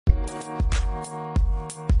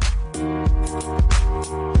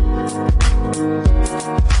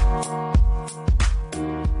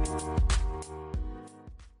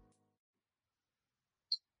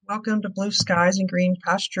Welcome to Blue Skies and Green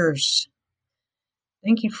Pastures.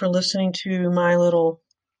 Thank you for listening to my little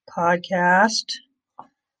podcast.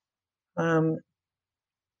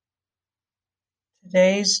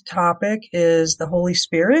 Today's topic is the Holy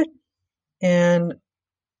Spirit, and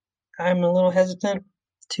I'm a little hesitant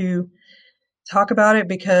to talk about it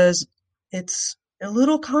because it's a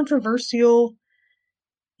little controversial,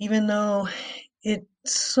 even though it's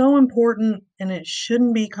so important and it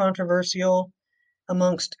shouldn't be controversial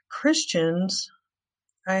amongst Christians.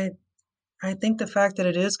 I think the fact that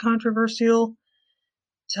it is controversial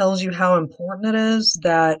tells you how important it is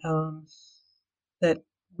that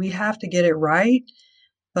we have to get it right,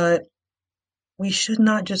 but we should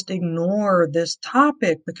not just ignore this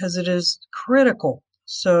topic because it is critical.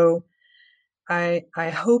 So I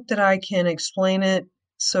hope that I can explain it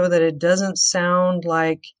so that it doesn't sound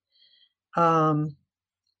like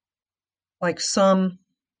some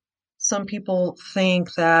people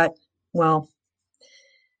think that, well,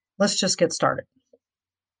 let's just get started.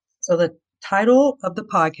 So the title of the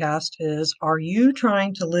podcast is, Are You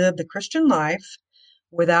Trying to Live the Christian Life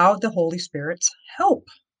Without the Holy Spirit's Help?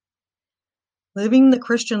 Living the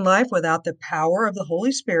Christian life without the power of the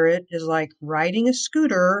Holy Spirit is like riding a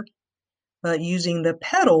scooter, but using the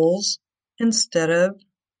pedals instead of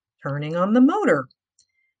turning on the motor.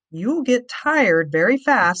 You'll get tired very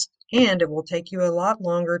fast, and it will take you a lot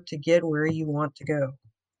longer to get where you want to go.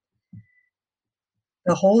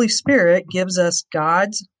 The Holy Spirit gives us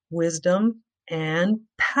God's wisdom and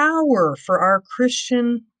power for our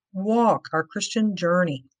Christian walk, our Christian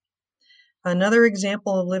journey. Another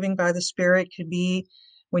example of living by the Spirit could be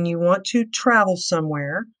when you want to travel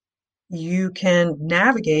somewhere, you can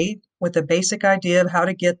navigate with a basic idea of how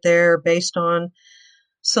to get there based on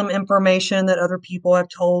some information that other people have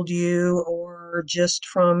told you, or just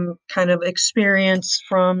from kind of experience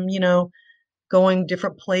from, going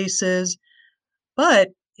different places. But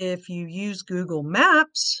if you use Google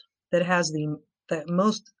Maps that has the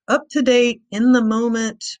most up-to-date,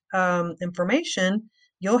 in-the-moment information,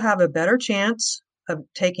 you'll have a better chance of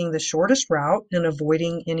taking the shortest route and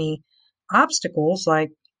avoiding any obstacles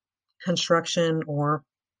like construction or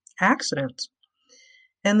accidents.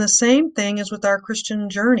 And the same thing is with our Christian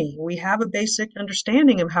journey. We have a basic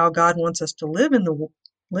understanding of how God wants us to live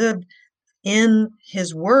in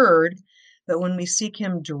His Word, but when we seek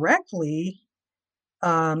Him directly,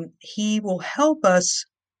 He will help us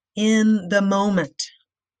in the moment.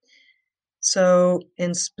 So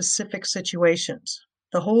in specific situations,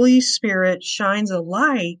 the Holy Spirit shines a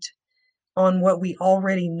light on what we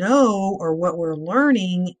already know or what we're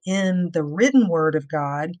learning in the written Word of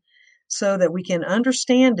God so that we can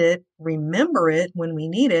understand it, remember it when we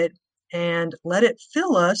need it, and let it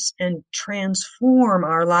fill us and transform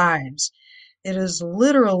our lives. It is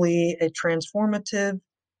literally a transformative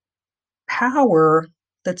power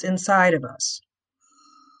that's inside of us.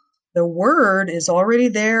 The Word is already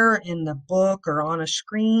there in the book or on a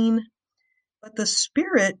screen, but the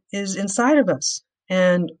Spirit is inside of us.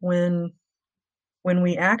 And when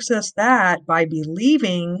we access that by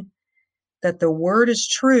believing that the Word is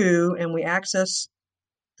true, and we access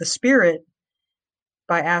the Spirit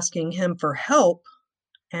by asking Him for help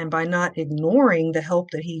and by not ignoring the help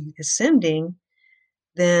that He is sending,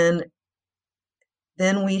 then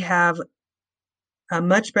we have a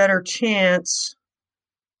much better chance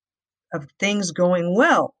of things going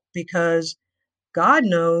well, because God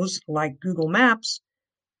knows, like Google Maps,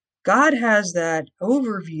 God has that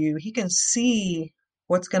overview. He can see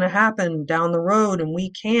what's going to happen down the road and we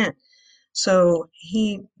can't. So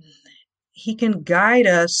he can guide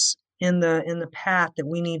us in the path that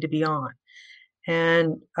we need to be on.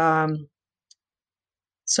 And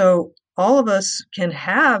so all of us can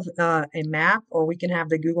have a map, or we can have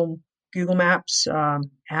the Google Maps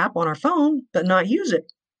app on our phone, but not use it.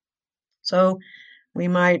 So we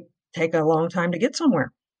might take a long time to get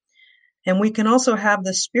somewhere. And we can also have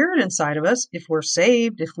the Spirit inside of us if we're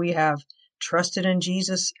saved, if we have trusted in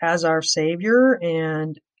Jesus as our Savior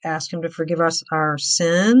and asked Him to forgive us our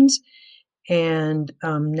sins. And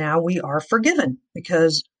now we are forgiven,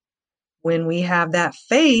 because when we have that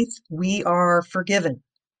faith, we are forgiven.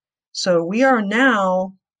 So we are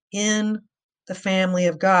now in the family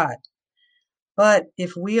of God. But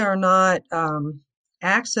if we are not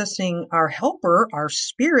accessing our helper, our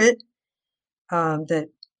Spirit, that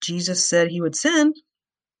Jesus said He would send,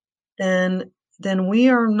 then we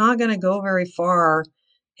are not going to go very far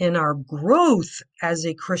in our growth as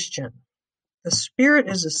a Christian. The Spirit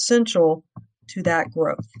is essential to that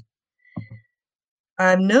growth.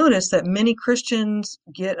 I've noticed that many Christians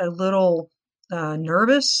get a little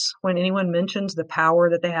nervous when anyone mentions the power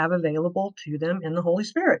that they have available to them in the Holy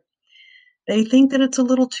Spirit. They think that it's a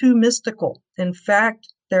little too mystical. In fact,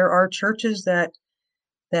 there are churches that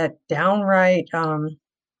downright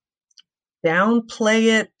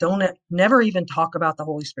downplay it, don't never even talk about the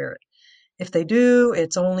Holy Spirit. If they do,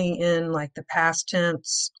 it's only in like the past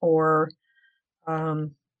tense, or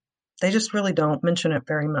um, they just really don't mention it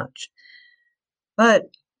very much. But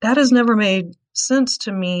that has never made sense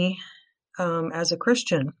to me as a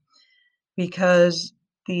Christian, because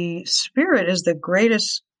the Spirit is the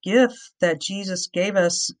greatest gift that Jesus gave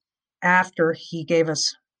us after he gave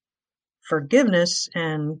us forgiveness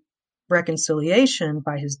and reconciliation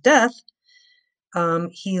by his death.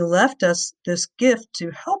 He left us this gift to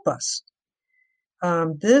help us.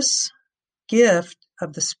 This gift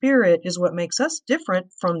of the Spirit is what makes us different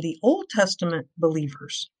from the Old Testament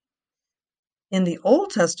believers. In the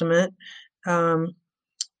Old Testament, um,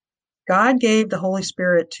 God gave the Holy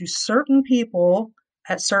Spirit to certain people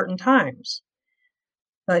at certain times,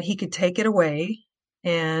 but he could take it away,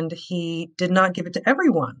 and he did not give it to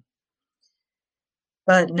everyone.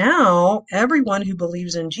 But now everyone who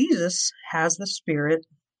believes in Jesus has the Spirit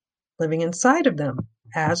living inside of them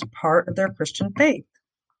as part of their Christian faith.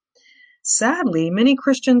 Sadly, many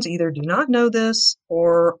Christians either do not know this,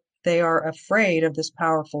 or they are afraid of this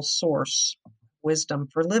powerful source, wisdom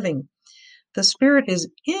for living. The Spirit is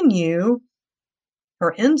in you,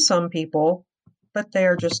 or in some people, but they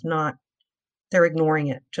are just not, they're ignoring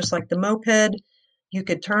it. Just like the moped, you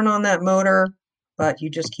could turn on that motor, but you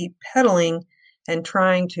just keep pedaling and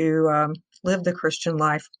trying to live the Christian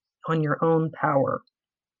life on your own power.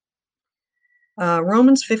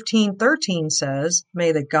 Romans 15:13 says,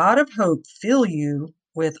 "May the God of hope fill you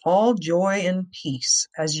with all joy and peace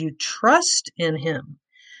as you trust in him,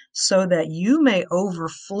 so that you may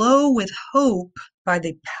overflow with hope by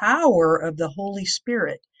the power of the Holy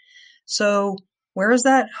Spirit." So, where is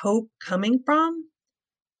that hope coming from?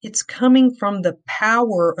 It's coming from the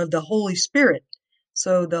power of the Holy Spirit.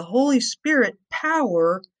 So, the Holy Spirit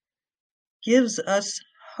power gives us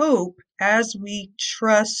hope as we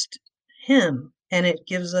trust him, and it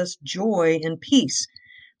gives us joy and peace.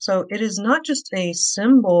 So it is not just a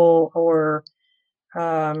symbol, or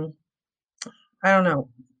um, I don't know.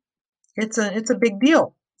 It's a big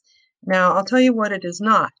deal. Now I'll tell you what it is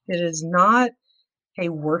not. It is not a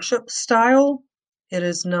worship style. It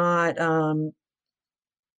is not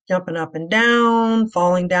jumping up and down,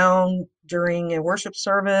 falling down during a worship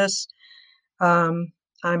service. Um,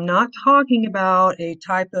 I'm not talking about a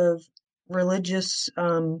type of religious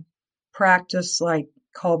practice like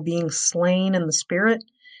called being slain in the spirit.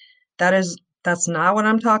 That's not what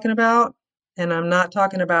I'm talking about. And I'm not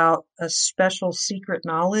talking about a special secret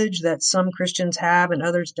knowledge that some Christians have and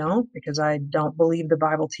others don't, because I don't believe the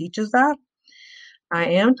Bible teaches that. I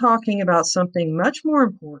am talking about something much more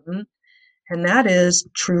important, and that is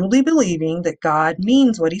truly believing that God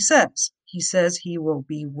means what he says. He says he will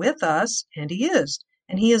be with us, and he is.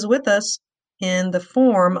 And he is with us in the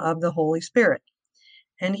form of the Holy Spirit.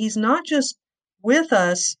 And he's not just with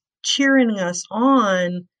us, cheering us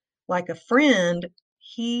on like a friend.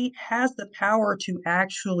 He has the power to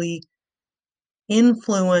actually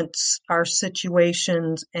influence our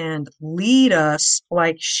situations and lead us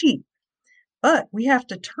like sheep. But we have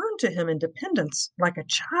to turn to him in dependence like a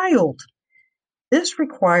child. This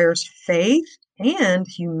requires faith and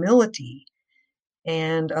humility.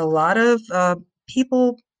 And a lot of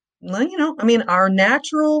people,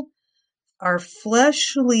 our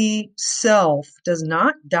fleshly self does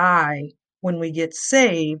not die when we get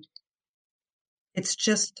saved. It's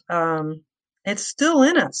just, it's still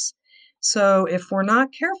in us. So if we're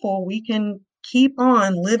not careful, we can keep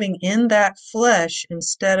on living in that flesh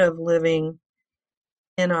instead of living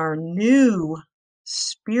in our new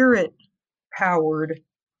spirit powered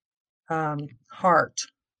heart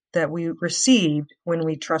that we received when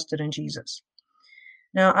we trusted in Jesus.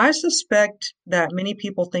 Now, I suspect that many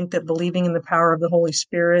people think that believing in the power of the Holy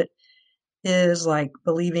Spirit is like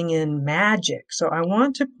believing in magic. So I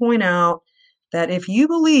want to point out that if you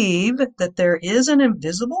believe that there is an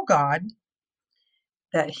invisible God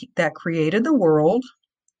that created the world,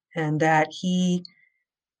 and that he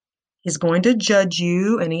is going to judge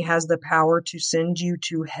you, and he has the power to send you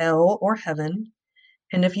to hell or heaven,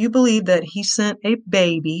 and if you believe that he sent a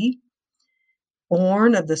baby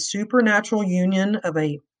born of the supernatural union of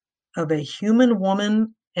a human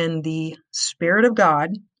woman and the Spirit of God,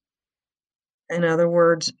 in other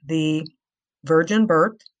words, the virgin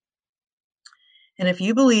birth, and if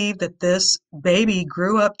you believe that this baby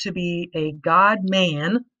grew up to be a God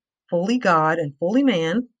man, fully God and fully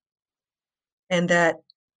man, and that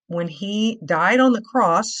when he died on the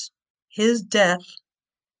cross, his death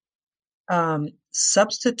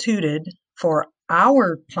substituted for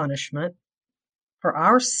our punishment, for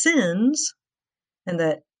our sins, and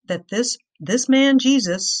that this man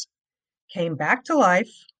Jesus came back to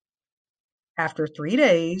life after 3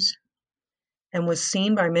 days and was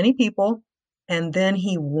seen by many people, and then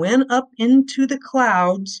he went up into the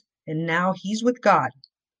clouds, and now he's with God.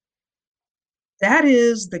 That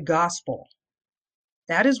is the gospel.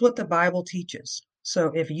 That is what the Bible teaches.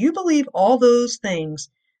 So if you believe all those things,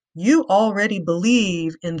 you already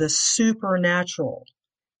believe in the supernatural.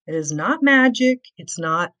 It is not magic. It's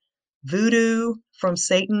not voodoo from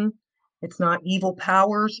Satan. It's not evil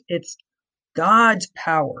powers. It's God's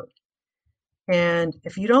power. And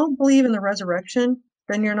if you don't believe in the resurrection,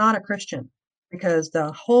 then you're not a Christian, because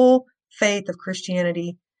the whole faith of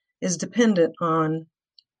Christianity is dependent on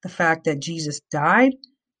the fact that Jesus died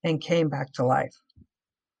and came back to life.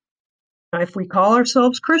 Now, if we call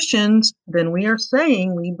ourselves Christians, then we are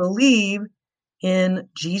saying we believe in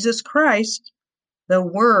Jesus Christ, the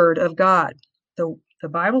Word of God. The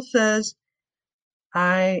Bible says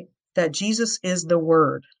that Jesus is the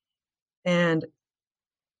Word, and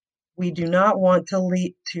we do not want to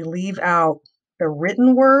leave out the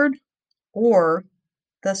written Word or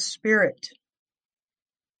the Spirit.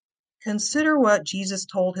 Consider what Jesus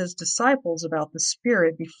told his disciples about the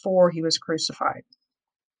Spirit before he was crucified.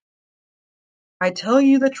 I tell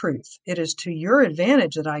you the truth, it is to your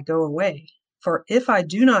advantage that I go away. For if I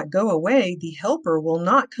do not go away, the Helper will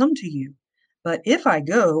not come to you. But if I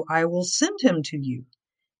go, I will send him to you.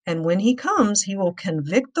 And when he comes, he will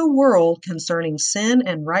convict the world concerning sin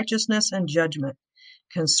and righteousness and judgment.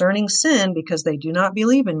 Concerning sin, because they do not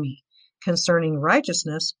believe in me. Concerning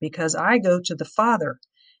righteousness, because I go to the Father,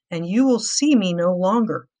 and you will see me no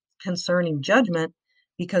longer. Concerning judgment,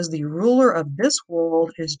 because the ruler of this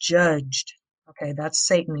world is judged. Okay, that's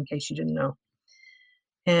Satan, in case you didn't know.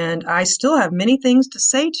 And I still have many things to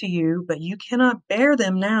say to you, but you cannot bear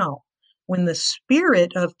them now. When the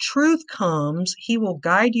Spirit of truth comes, he will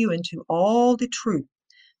guide you into all the truth.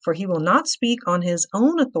 For he will not speak on his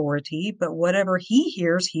own authority, but whatever he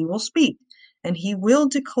hears, he will speak. And he will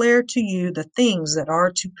declare to you the things that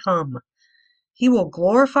are to come. He will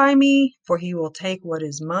glorify me, for he will take what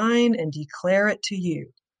is mine and declare it to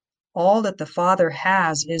you. All that the Father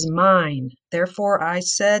has is mine. Therefore I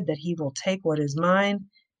said that he will take what is mine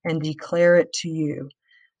and declare it to you.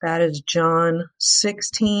 That is John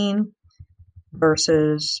 16,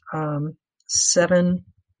 verses 7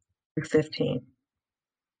 through 15.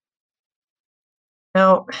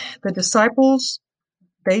 Now, the disciples,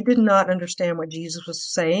 they did not understand what Jesus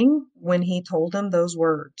was saying when he told them those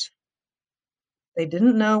words. They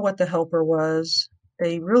didn't know what the Helper was.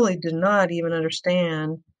 They really did not even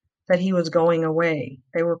understand that he was going away.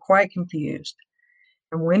 They were quite confused.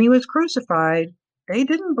 And when he was crucified, they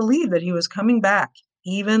didn't believe that he was coming back,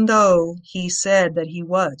 even though he said that he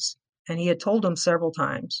was, and he had told them several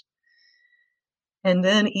times. And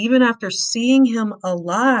then even after seeing him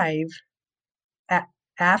alive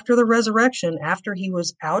after the resurrection, after he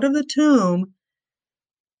was out of the tomb,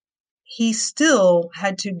 he still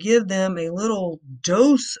had to give them a little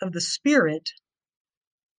dose of the Spirit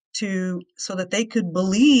so that they could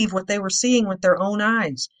believe what they were seeing with their own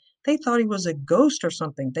eyes. They thought he was a ghost or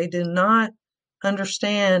something. They did not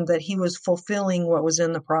understand that he was fulfilling what was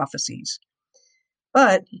in the prophecies.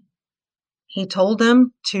 But he told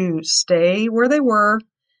them to stay where they were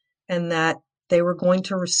and that they were going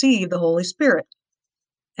to receive the Holy Spirit.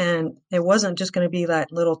 And it wasn't just going to be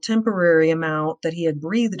that little temporary amount that he had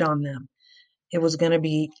breathed on them. It was going to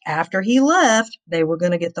be after he left, they were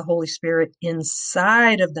going to get the Holy Spirit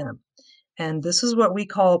inside of them. And this is what we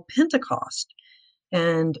call Pentecost.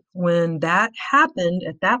 And when that happened,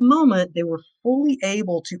 at that moment, they were fully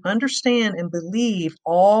able to understand and believe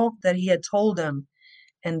all that he had told them.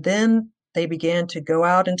 And then they began to go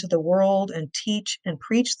out into the world and teach and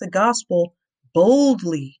preach the gospel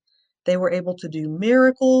boldly. They were able to do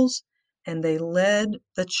miracles, and they led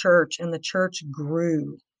the church, and the church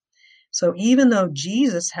grew. So even though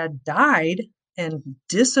Jesus had died and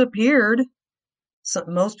disappeared,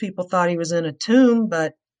 most people thought he was in a tomb,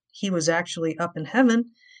 but he was actually up in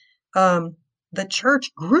heaven. The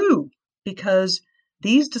church grew because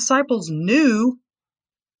these disciples knew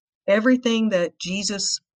everything that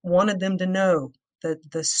Jesus wanted them to know,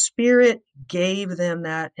 that the Spirit gave them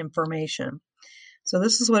that information. So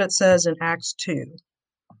this is what it says in Acts 2.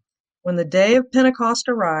 When the day of Pentecost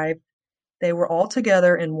arrived, they were all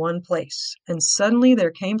together in one place, and suddenly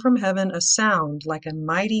there came from heaven a sound like a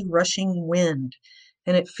mighty rushing wind,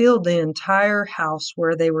 and it filled the entire house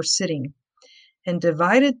where they were sitting. And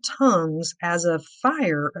divided tongues as of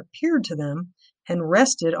fire appeared to them and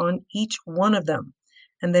rested on each one of them.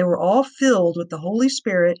 And they were all filled with the Holy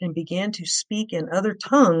Spirit and began to speak in other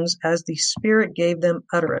tongues as the Spirit gave them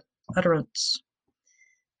utterance.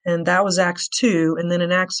 And that was Acts 2. And then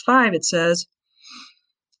in Acts 5, it says,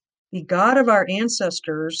 the God of our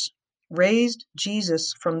ancestors raised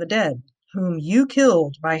Jesus from the dead, whom you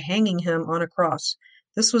killed by hanging him on a cross.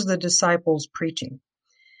 This was the disciples preaching.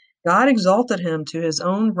 God exalted him to his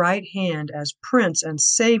own right hand as Prince and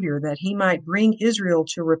Savior, that he might bring Israel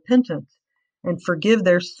to repentance and forgive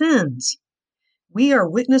their sins. We are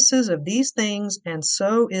witnesses of these things, and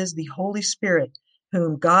so is the Holy Spirit,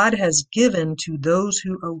 whom God has given to those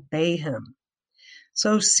who obey him.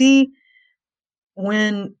 So see,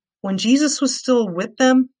 when Jesus was still with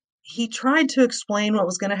them, he tried to explain what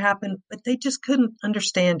was going to happen, but they just couldn't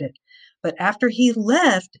understand it. But after he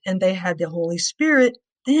left and they had the Holy Spirit,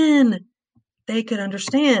 then they could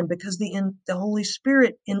understand, because the Holy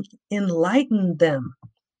Spirit enlightened them.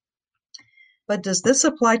 But does this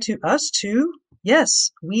apply to us too?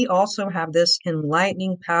 Yes, we also have this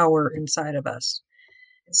enlightening power inside of us.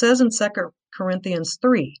 It says in 2 Corinthians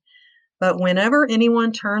 3, but whenever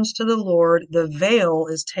anyone turns to the Lord, the veil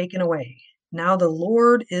is taken away. Now the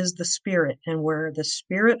Lord is the Spirit, and where the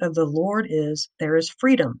Spirit of the Lord is, there is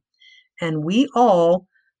freedom. And we all,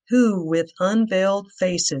 who with unveiled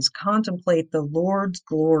faces contemplate the Lord's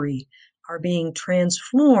glory, are being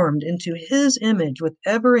transformed into his image with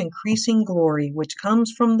ever increasing glory, which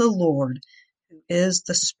comes from the Lord, who is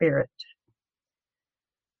the Spirit.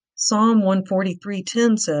 Psalm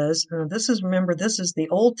 143:10 says, this is the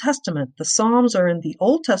Old Testament. The Psalms are in the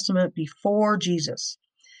Old Testament before Jesus.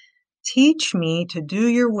 Teach me to do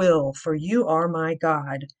your will, for you are my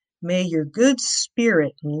God. May your good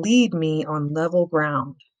spirit lead me on level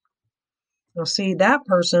ground. Now, see, that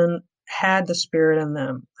person had the Spirit in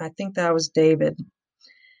them. I think that was David.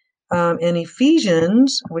 In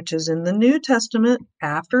Ephesians, which is in the New Testament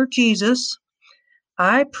after Jesus,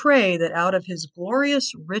 I pray that out of his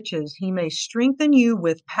glorious riches he may strengthen you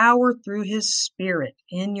with power through his Spirit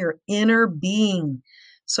in your inner being,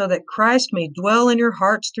 so that Christ may dwell in your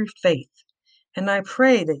hearts through faith. And I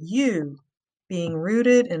pray that you, being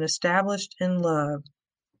rooted and established in love.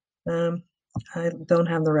 I don't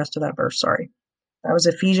have the rest of that verse, sorry. That was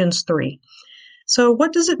Ephesians 3. So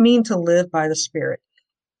what does it mean to live by the Spirit?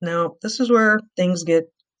 Now, this is where things get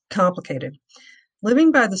complicated.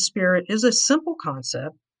 Living by the Spirit is a simple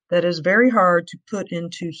concept that is very hard to put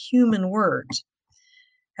into human words.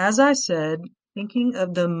 As I said, thinking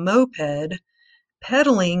of the moped,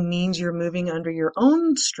 pedaling means you're moving under your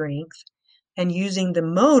own strength, and using the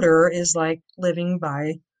motor is like living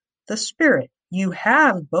by the Spirit. You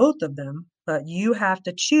have both of them, but you have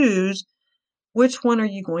to choose which one are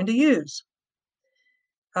you going to use.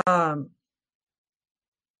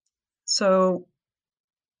 So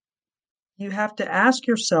you have to ask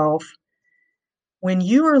yourself, when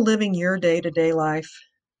you are living your day-to-day life,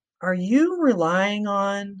 are you relying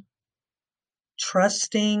on,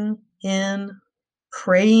 trusting in,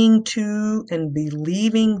 praying to, and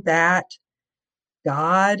believing that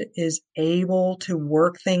God is able to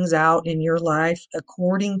work things out in your life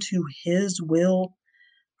according to his will?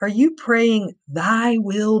 Are you praying, thy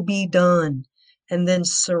will be done, and then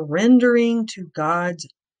surrendering to God's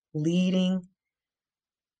leading?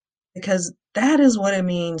 Because that is what it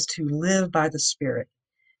means to live by the Spirit.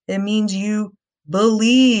 It means you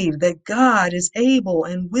believe that God is able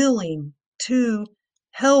and willing to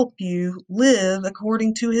help you live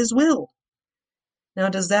according to his will. Now,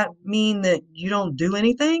 does that mean that you don't do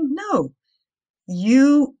anything? No.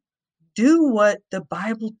 You do what the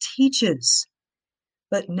Bible teaches.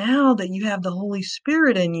 But now that you have the Holy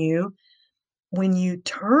Spirit in you, when you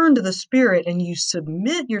turn to the Spirit and you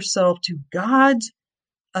submit yourself to God's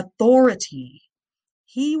authority,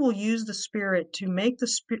 he will use the Spirit to make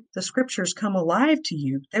the scriptures come alive to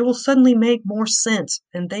you. They will suddenly make more sense,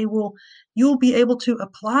 and you'll be able to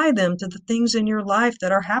apply them to the things in your life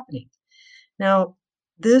that are happening. Now,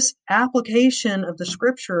 this application of the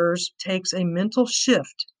scriptures takes a mental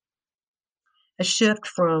shift, a shift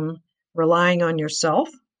from relying on yourself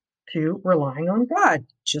to relying on God,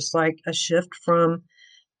 just like a shift from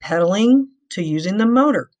pedaling to using the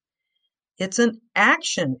motor. It's an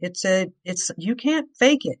action. You can't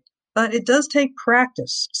fake it, but it does take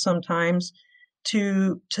practice sometimes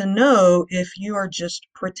to know if you are just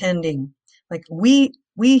pretending. Like we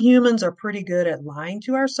humans are pretty good at lying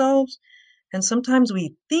to ourselves. And sometimes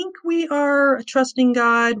we think we are trusting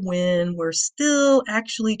God when we're still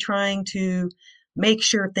actually trying to make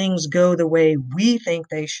sure things go the way we think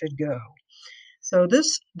they should go. So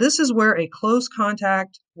this is where a close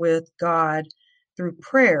contact with God through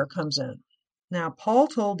prayer comes in. Now, Paul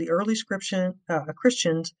told the early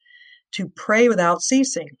Christians to pray without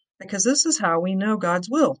ceasing, because this is how we know God's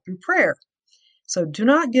will, through prayer. So do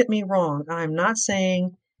not get me wrong. I'm not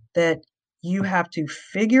saying that you have to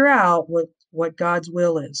figure out what God's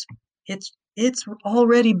will is. It's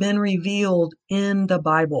already been revealed in the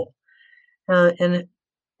Bible, and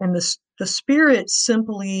the Spirit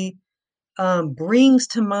simply brings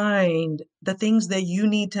to mind the things that you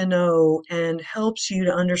need to know and helps you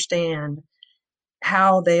to understand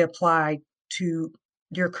how they apply to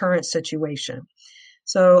your current situation.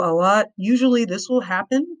 So usually this will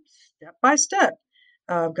happen step by step.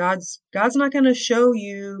 God's not going to show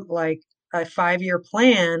you like a 5-year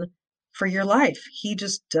plan for your life. He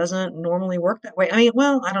just doesn't normally work that way. I mean,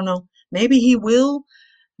 well, I don't know. Maybe he will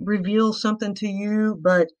reveal something to you,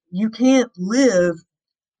 but you can't live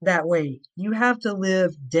that way. You have to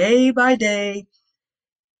live day by day,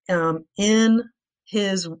 in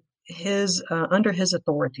his under his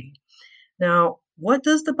authority. Now, what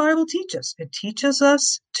does the Bible teach us? It teaches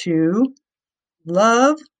us to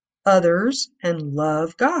love others and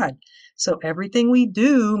love God. So everything we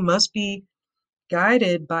do must be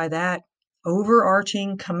guided by that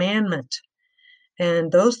overarching commandment.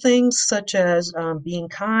 And those things, such as being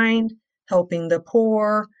kind, helping the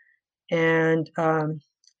poor, and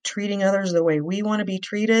treating others the way we want to be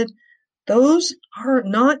treated, those are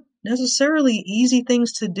not necessarily easy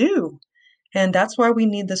things to do. And that's why we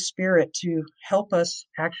need the Spirit to help us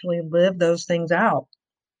actually live those things out.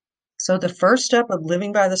 So the first step of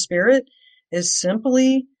living by the Spirit is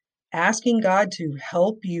simply asking God to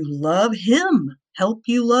help you love Him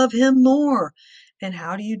more. And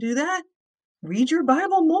how do you do that? Read your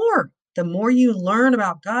Bible more. The more you learn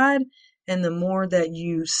about God and the more that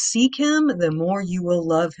you seek Him, the more you will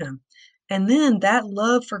love Him. And then that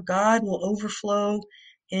love for God will overflow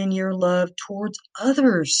in your love towards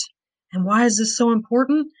others. And why is this so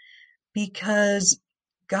important? Because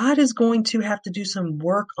God is going to have to do some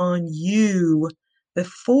work on you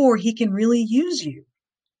before He can really use you.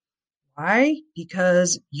 Why?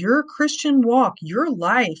 Because your Christian walk, your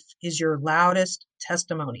life is your loudest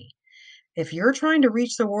testimony. If you're trying to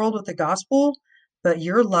reach the world with the gospel, but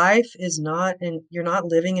your life is not, and you're not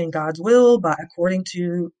living in God's will, but according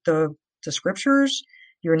to the scriptures,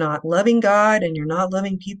 you're not loving God and you're not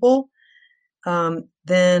loving people,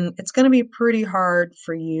 then it's going to be pretty hard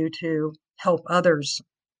for you to help others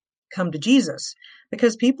come to Jesus,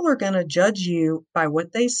 because people are going to judge you by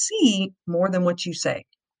what they see more than what you say.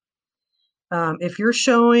 If you're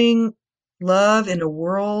showing love in a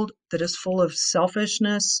world that is full of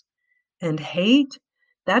selfishness and hate,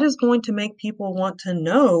 that is going to make people want to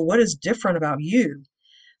know what is different about you.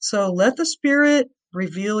 So let the Spirit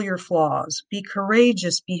reveal your flaws. Be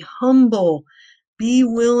courageous, be humble, be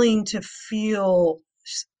willing to feel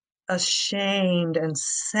ashamed and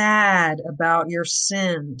sad about your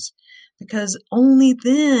sins, because only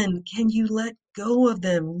then can you let go of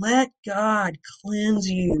them. Let God cleanse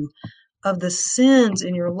you of the sins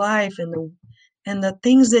in your life and the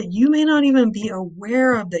things that you may not even be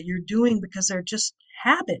aware of that you're doing because they're just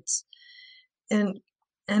habits. And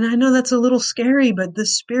I know that's a little scary, but the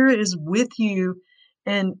Spirit is with you,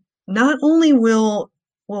 and not only will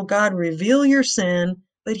God reveal your sin,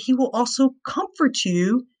 but He will also comfort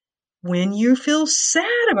you when you feel sad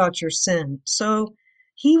about your sin. So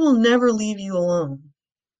He will never leave you alone.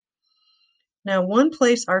 Now, one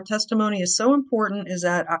place our testimony is so important is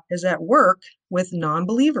at work with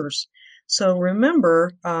non-believers. So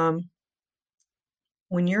remember,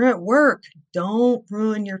 when you're at work, don't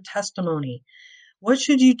ruin your testimony. What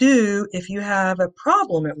should you do if you have a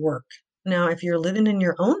problem at work? Now, if you're living in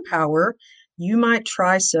your own power, you might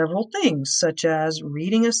try several things, such as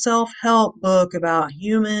reading a self-help book about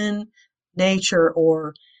human nature,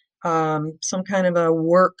 or some kind of a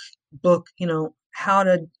work book, how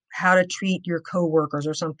to treat your coworkers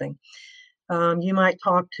or something. You might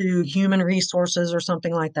talk to human resources or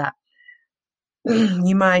something like that.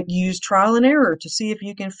 You might use trial and error to see if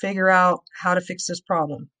you can figure out how to fix this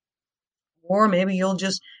problem. Or maybe you'll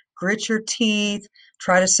just grit your teeth,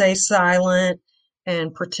 try to stay silent,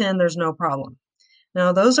 and pretend there's no problem.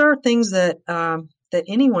 Now, those are things that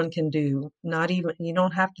anyone can do. Not even, you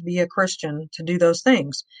don't have to be a Christian to do those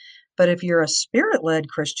things. But if you're a Spirit-led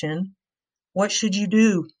Christian, what should you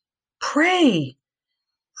do? Pray.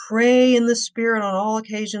 Pray in the Spirit on all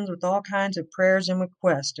occasions with all kinds of prayers and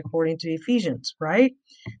requests, according to Ephesians, right?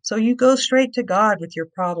 So you go straight to God with your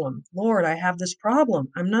problem. Lord, I have this problem.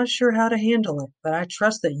 I'm not sure how to handle it, but I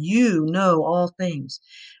trust that you know all things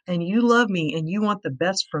and you love me and you want the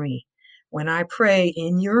best for me. When I pray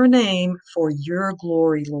in your name for your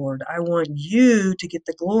glory, Lord, I want you to get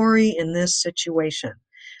the glory in this situation.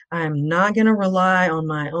 I'm not going to rely on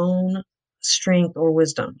my own strength or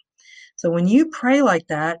wisdom. So when you pray like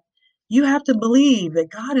that, you have to believe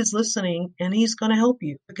that God is listening and he's going to help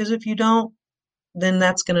you. Because if you don't, then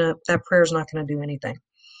that prayer is not going to do anything.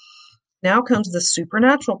 Now comes the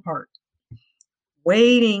supernatural part,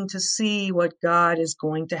 waiting to see what God is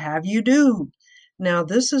going to have you do. Now,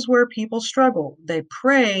 this is where people struggle. They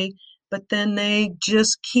pray, but then they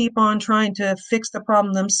just keep on trying to fix the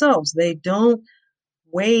problem themselves. They don't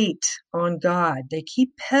wait on God. They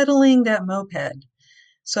keep pedaling that moped.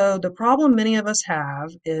 So the problem many of us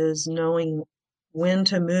have is knowing when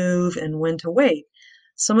to move and when to wait.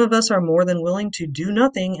 Some of us are more than willing to do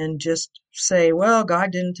nothing and just say, well,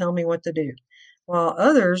 God didn't tell me what to do. While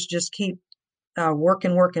others just keep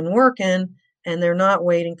working, and they're not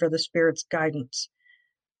waiting for the Spirit's guidance.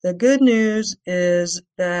 The good news is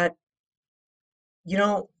that you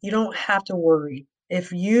don't have to worry.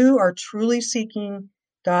 If you are truly seeking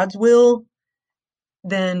God's will,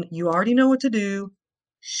 then you already know what to do.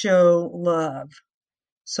 Show love.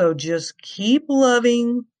 So just keep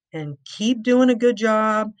loving and keep doing a good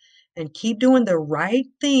job and keep doing the right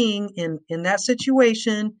thing in that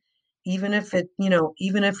situation. Even if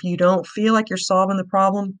even if you don't feel like you're solving the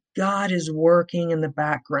problem, God is working in the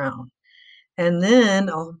background. And then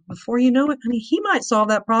before you know it, I mean, he might solve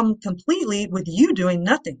that problem completely with you doing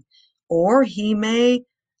nothing, or he may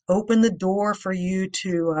open the door for you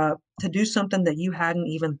to do something that you hadn't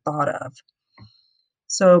even thought of.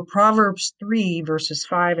 So Proverbs 3 verses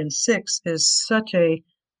 5 and 6 is such a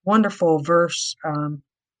wonderful verse.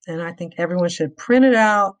 And I think everyone should print it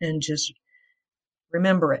out and just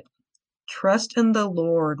remember it. Trust in the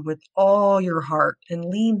Lord with all your heart and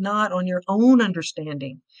lean not on your own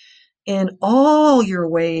understanding. In all your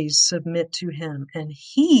ways submit to him, and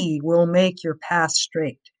he will make your path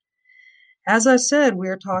straight. As I said, we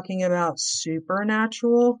are talking about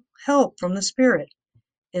supernatural help from the Spirit.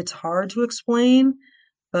 It's hard to explain,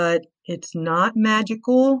 but it's not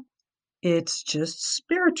magical. It's just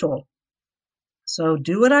spiritual. So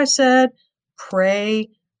do what I said, pray,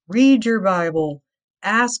 read your Bible,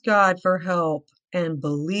 ask God for help, and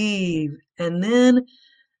believe. And then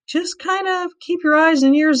just kind of keep your eyes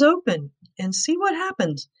and ears open and see what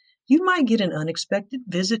happens. You might get an unexpected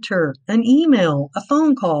visitor, an email, a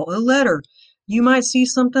phone call, a letter. You might see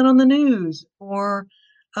something on the news, or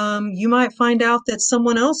you might find out that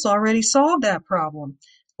someone else already solved that problem.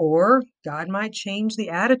 Or God might change the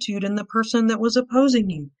attitude in the person that was opposing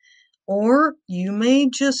you. Or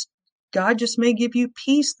God just may give you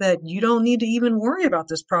peace that you don't need to even worry about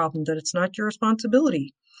this problem, that it's not your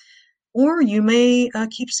responsibility. Or you may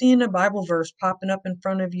keep seeing a Bible verse popping up in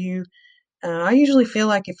front of you. I usually feel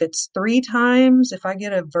like if it's 3 times, if I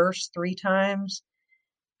get a verse 3 times,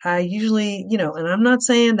 I usually, and I'm not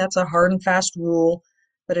saying that's a hard and fast rule,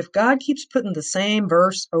 but if God keeps putting the same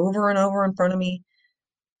verse over and over in front of me,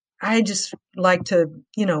 I just like to,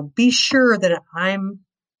 be sure that I'm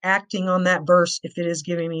acting on that verse if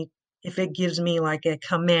it gives me like a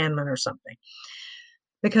commandment or something.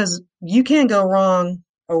 Because you can't go wrong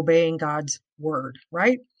obeying God's word,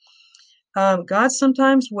 right? God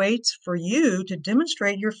sometimes waits for you to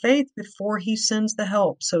demonstrate your faith before he sends the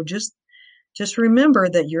help. So just remember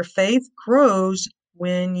that your faith grows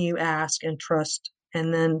when you ask and trust.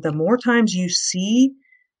 And then the more times you see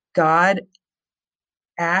God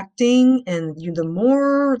acting and the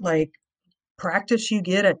more like practice you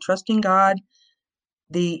get at trusting God,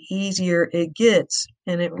 the easier it gets.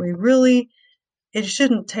 And it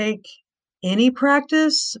shouldn't take any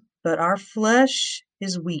practice, but our flesh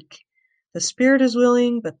is weak. The spirit is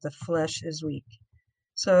willing, but the flesh is weak.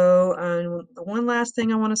 So, the one last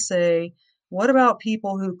thing I want to say, what about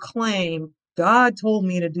people who claim God told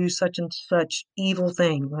me to do such and such evil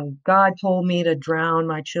thing? Like God told me to drown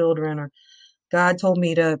my children, or God told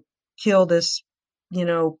me to kill this, you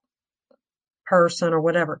know, person or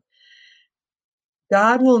whatever.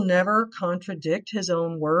 God will never contradict his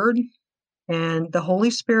own word. And the Holy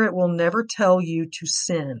Spirit will never tell you to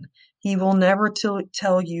sin. He will never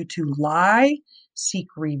tell you to lie, seek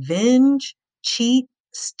revenge, cheat,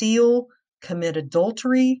 steal, commit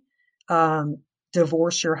adultery, um,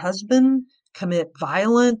 divorce your husband, commit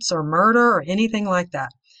violence or murder or anything like that.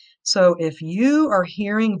 So if you are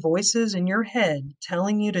hearing voices in your head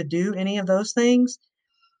telling you to do any of those things,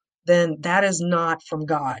 then that is not from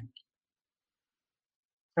God.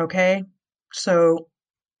 Okay? So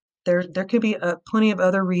there could be plenty of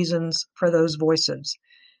other reasons for those voices.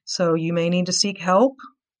 So you may need to seek help,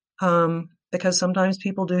 because sometimes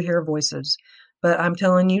people do hear voices. But I'm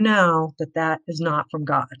telling you now that that is not from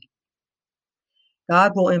God.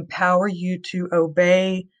 God will empower you to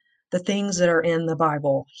obey the things that are in the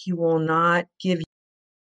Bible.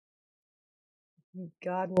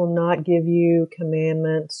 God will not give you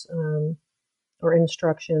commandments, or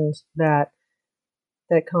instructions that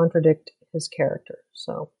contradict His character.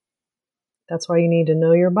 So that's why you need to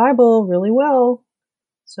know your Bible really well,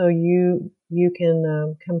 so you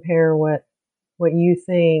can compare what you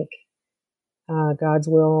think God's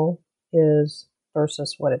will is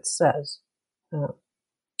versus what it says. Uh,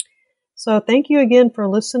 so thank you again for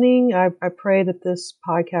listening. I pray that this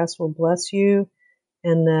podcast will bless you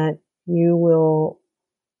and that you will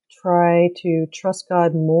try to trust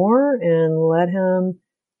God more and let Him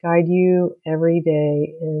guide you every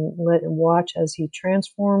day, and watch as He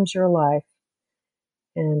transforms your life.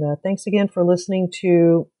 And thanks again for listening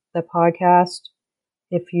to the podcast.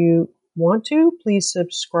 If you want to, please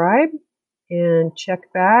subscribe and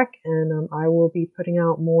check back, and I will be putting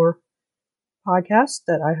out more podcasts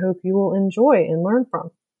that I hope you will enjoy and learn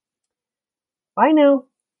from. Bye now.